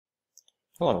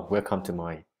Hello, welcome to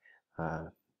my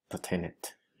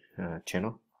Planet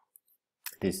channel.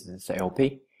 This is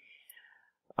LP.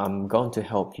 I'm going to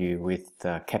help you with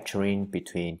capturing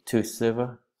between two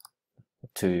server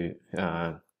to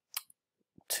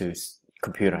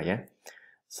computer. Yeah,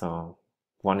 so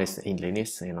one is in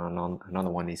Linux and another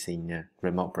one is in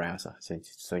remote browser.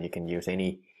 So you can use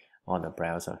any other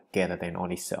browser other than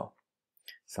on itself.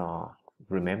 So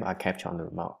remember, I capture on the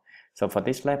remote. So for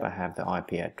this lab, I have the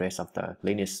IP address of the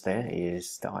Linux. There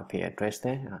is the IP address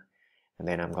there, and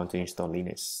then I'm going to install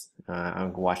Linux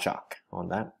and Wireshark on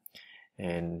that.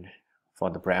 And for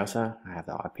the browser, I have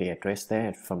the IP address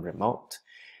there from remote.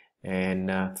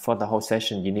 And for the whole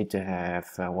session, you need to have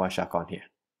Wireshark on here.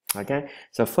 Okay.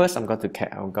 So first, I'm going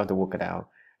to work it out,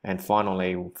 and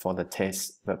finally, for the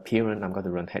test, the parent, I'm going to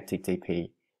run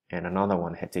HTTP and another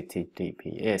one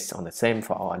HTTPS on the same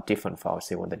file or different file.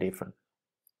 See what the difference.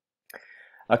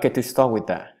 Okay, to start with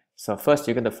that, so first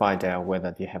you're going to find out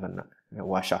whether you have a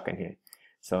Wireshark in here.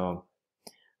 So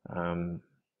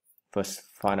first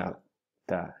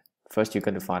you're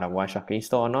going to find out Wireshark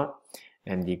install or not,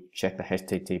 and you check the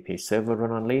HTTP server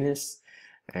run on Linux,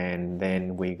 and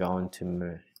then we're going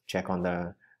to check on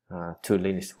the two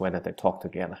Linux whether they talk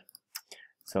together.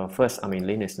 So first I'm in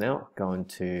Linux now, going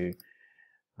to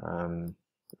a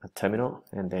terminal,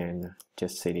 and then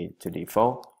just set it to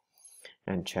default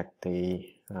and check the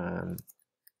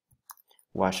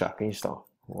Wireshark install.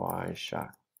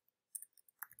 Wireshark.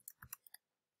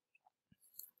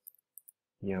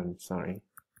 Yeah, I'm sorry.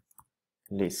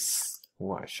 List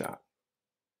Wireshark.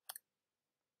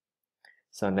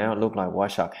 So now it looks like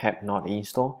Wireshark have not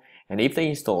installed. And if they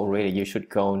install already, you should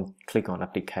go and click on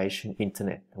application,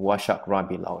 internet, Wireshark right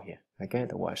below here. Okay,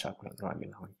 the Wireshark right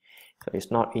below. So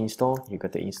it's not installed, you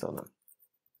got to install them.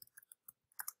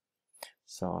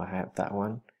 So I have that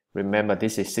one. Remember,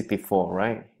 this is 64,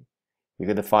 right? You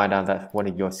got to find out that what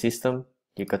is your system.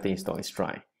 You got to install it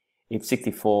right. If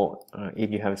 64,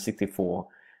 if you have 64,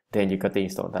 then you got to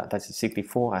install that. That's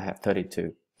 64. I have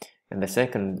 32. And the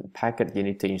second packet you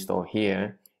need to install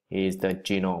here is the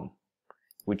genome,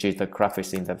 which is the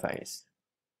graphics interface.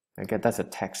 Okay, that's a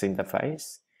text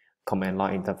interface, command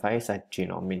line interface. That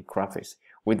genome means graphics.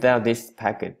 Without this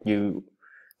packet, you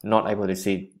not able to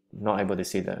see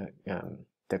the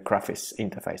graphics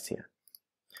interface here.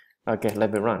 Okay,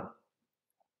 let me run.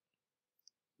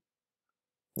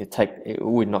 It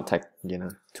would not take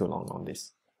too long on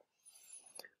this.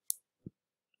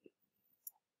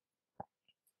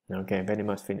 Okay, very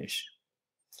much finished.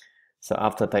 So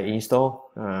after they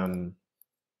install, I'm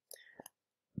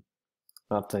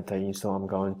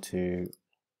going to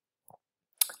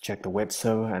check the web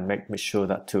server and make sure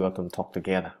that two of them talk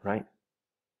together, right?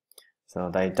 So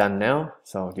they're done now.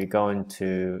 So you go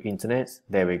into internet.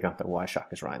 There we go. The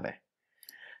Wireshark is right there.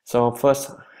 So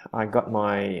first, I got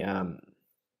my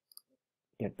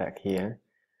get back here.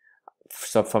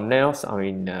 So from now, so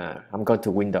I'm going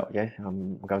to window. Yeah,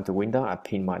 I'm going to window. I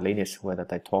pin my Linux whether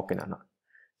they're talking or not.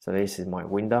 So this is my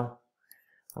window.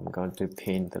 I'm going to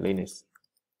pin the Linux.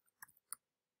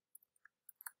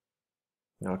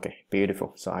 Okay,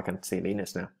 beautiful. So I can see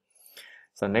Linux now.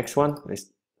 So next one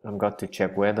is I'm going to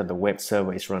check whether the web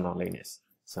server is run on Linux.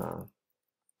 So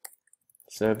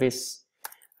service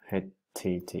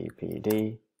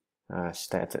httpd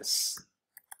status.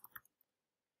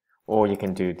 Or you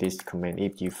can do this command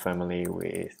if you're familiar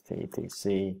with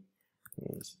etc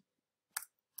is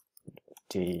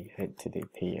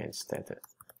http and status.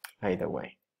 Either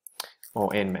way, or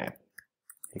nmap.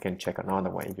 You can check another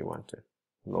way if you want to.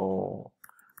 Localhost.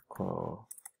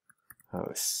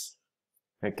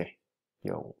 Okay,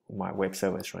 my web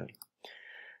server is running.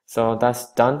 So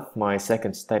that's done. My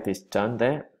second step is done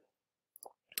there.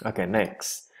 Okay,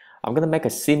 next I'm gonna make a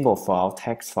symbol file,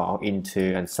 text file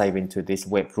and save into this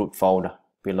web root folder.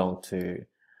 Belong to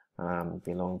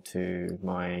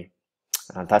my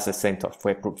that's the center of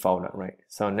web root folder, right?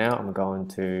 So now I'm going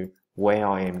to where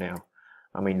I am now.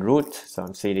 I'm in root, so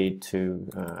I'm cd to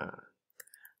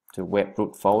web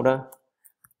root folder.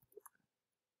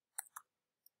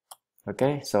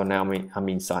 Okay, so now I'm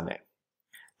inside there.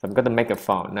 So I'm going to make a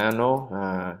file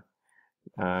nano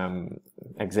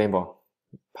example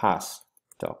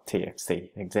pass.txt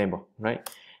example, right?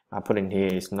 I put in here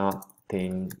is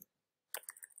nothing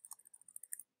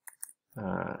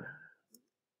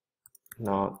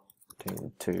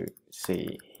to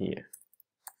see here.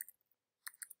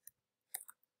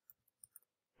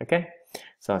 Okay,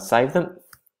 so I save them.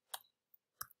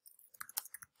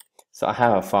 So I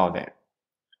have a file there.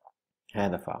 I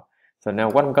have the file. So now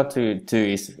what I'm going to do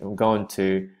is I'm going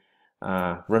to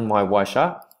run my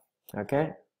Wireshark.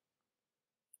 Okay,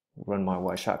 run my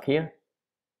Wireshark here.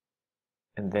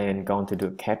 and then going to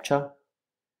do capture.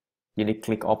 You need to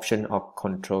click Option or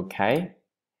Control K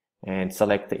and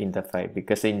select the interface,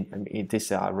 because in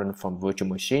this run from virtual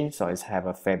machine, so it's have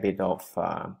a fair bit of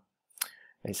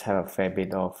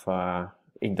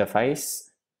interface.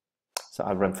 So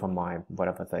I run from my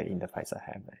whatever the interface I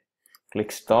have there.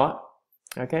 Click Start,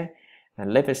 okay,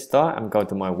 and let it start. I'm going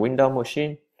to my Windows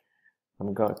machine.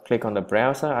 I'm going to click on the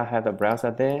browser. I have the browser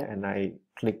there, and I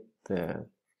click to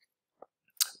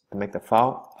make the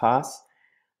file pass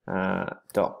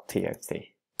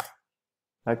 .txt.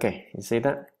 Okay, you see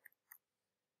that?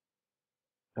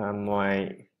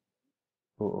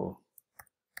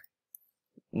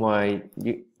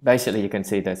 Basically you can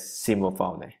see the symbol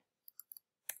file there.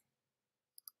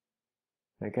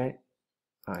 Okay,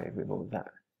 I remove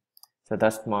that. So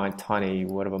that's my tiny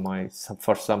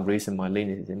for some reason my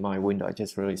Linux in my window are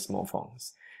just really small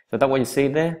fonts. So that's what you see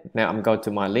there. Now I'm going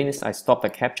to my Linux. I stop the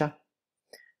capture.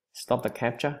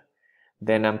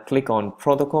 Then I'm click on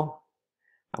protocol.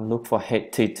 I'm look for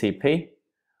HTTP,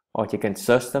 or you can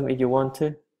search them if you want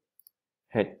to.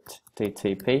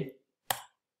 HTTP.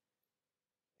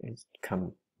 It's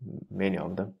come many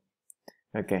of them.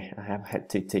 Okay, I have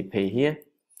HTTP here.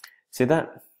 See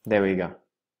that? There we go.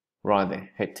 Right there,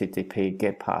 HTTP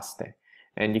get pass there.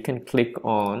 And you can click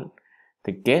on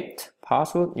the get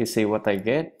password. You see what I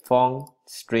get: font,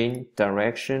 string,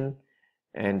 direction,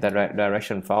 and the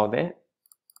direction file there.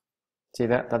 See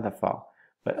that? That's the file.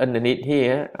 But underneath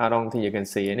here, I don't think you can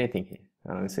see anything here.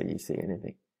 I don't see you see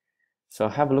anything. So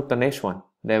have a look at the next one.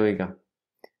 There we go.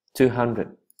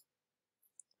 200.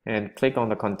 And click on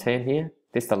the content here.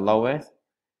 This is the lowest.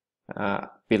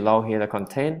 Below here, the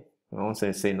content. I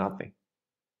also see nothing.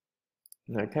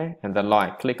 Okay, and the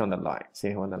light. Click on the light.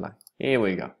 See what the light. Here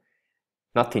we go.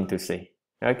 Nothing to see.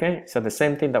 Okay, so the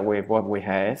same thing that what we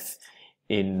have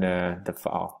in the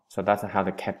file. So that's how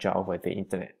to capture over the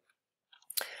internet.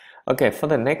 Okay, for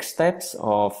the next steps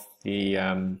of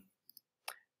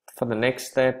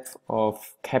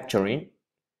capturing,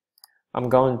 I'm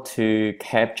going to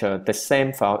capture the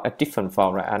same file, a different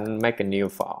file, right? And make a new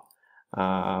file,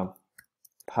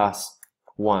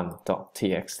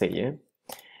 pass1.txt, yeah?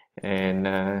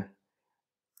 And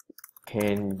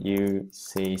can you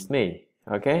see me?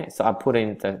 Okay, so I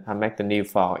make the new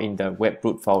file in the web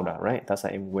root folder, right? That's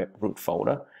a web root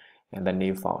folder, and the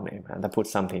new file name, and I put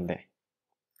something there,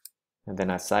 and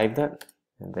then I save that,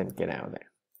 and then get out of there.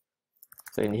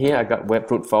 So in here I got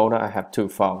web root folder. I have two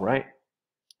files, right?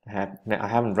 I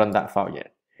haven't run that file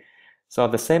yet. So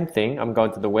the same thing, I'm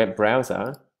going to the web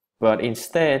browser, but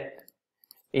instead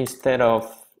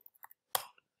of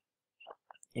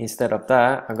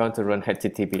that, I'm going to run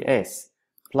HTTPS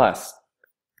plus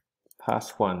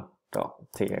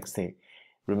pass1.txt.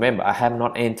 Remember, I have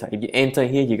not entered. If you enter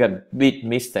here, you got a big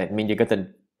mistake. I mean,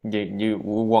 you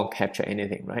won't capture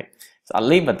anything, right? So I'll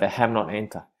leave it there, have not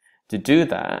entered. To do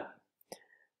that,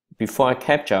 before I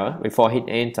hit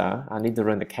enter, I need to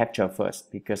run the capture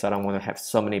first, because I don't want to have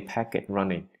so many packets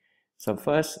running. So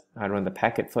first, I run the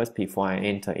packet first before I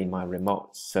enter in my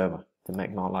remote server, to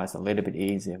make my life a little bit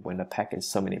easier when the packet,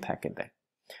 so many packets there.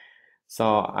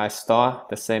 So I start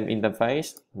the same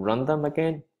interface, run them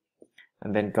again,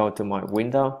 and then go to my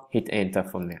window, hit enter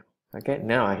from there. Okay,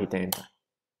 now I hit enter.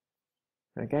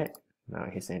 Okay, now I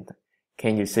hit enter.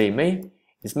 Can you see me?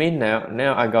 It's me now.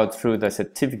 Now I go through the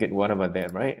certificate, whatever there,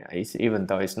 right? Even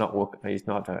though it's not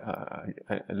a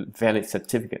valid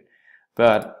certificate.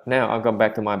 But now I'll go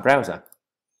back to my browser.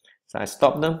 So I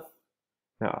stop them.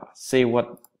 Now see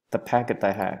what the packet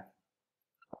I have.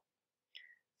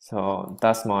 So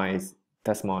that's my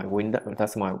window.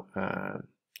 That's my what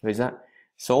is that?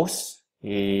 Source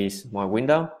is my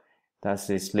window. That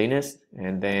is Linux,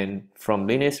 and then from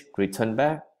Linux return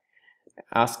back,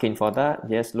 asking for that.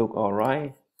 Yes, look all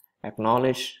right.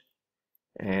 Acknowledge,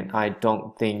 and I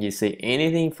don't think you see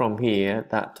anything from here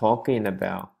that talking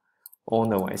about on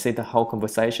the way. See the whole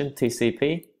conversation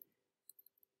TCP.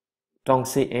 Don't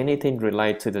see anything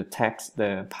related to the text,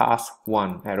 the pass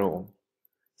one at all.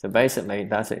 So basically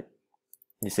that's it.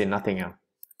 You see nothing else.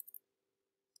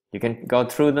 You can go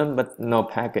through them, but no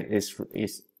packet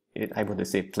is able to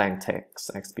see plain text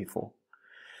as before.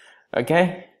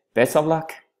 Okay, best of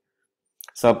luck.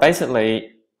 So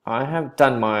basically, I have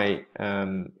done my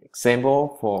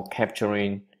example for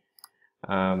capturing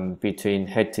between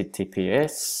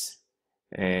HTTPS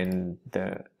and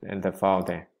the file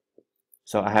there.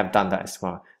 So I have done that as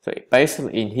well. So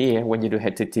basically in here, when you do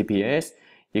HTTPS,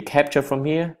 you capture from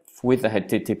here with the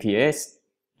HTTPS,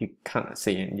 you cannot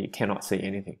see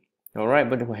anything. All right,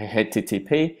 but with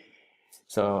HTTP,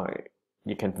 so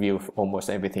you can view almost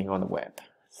everything on the web.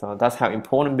 So that's how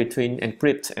important between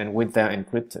encrypt and without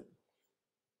encrypted.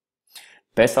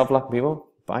 Best of luck, people.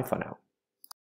 Bye for now.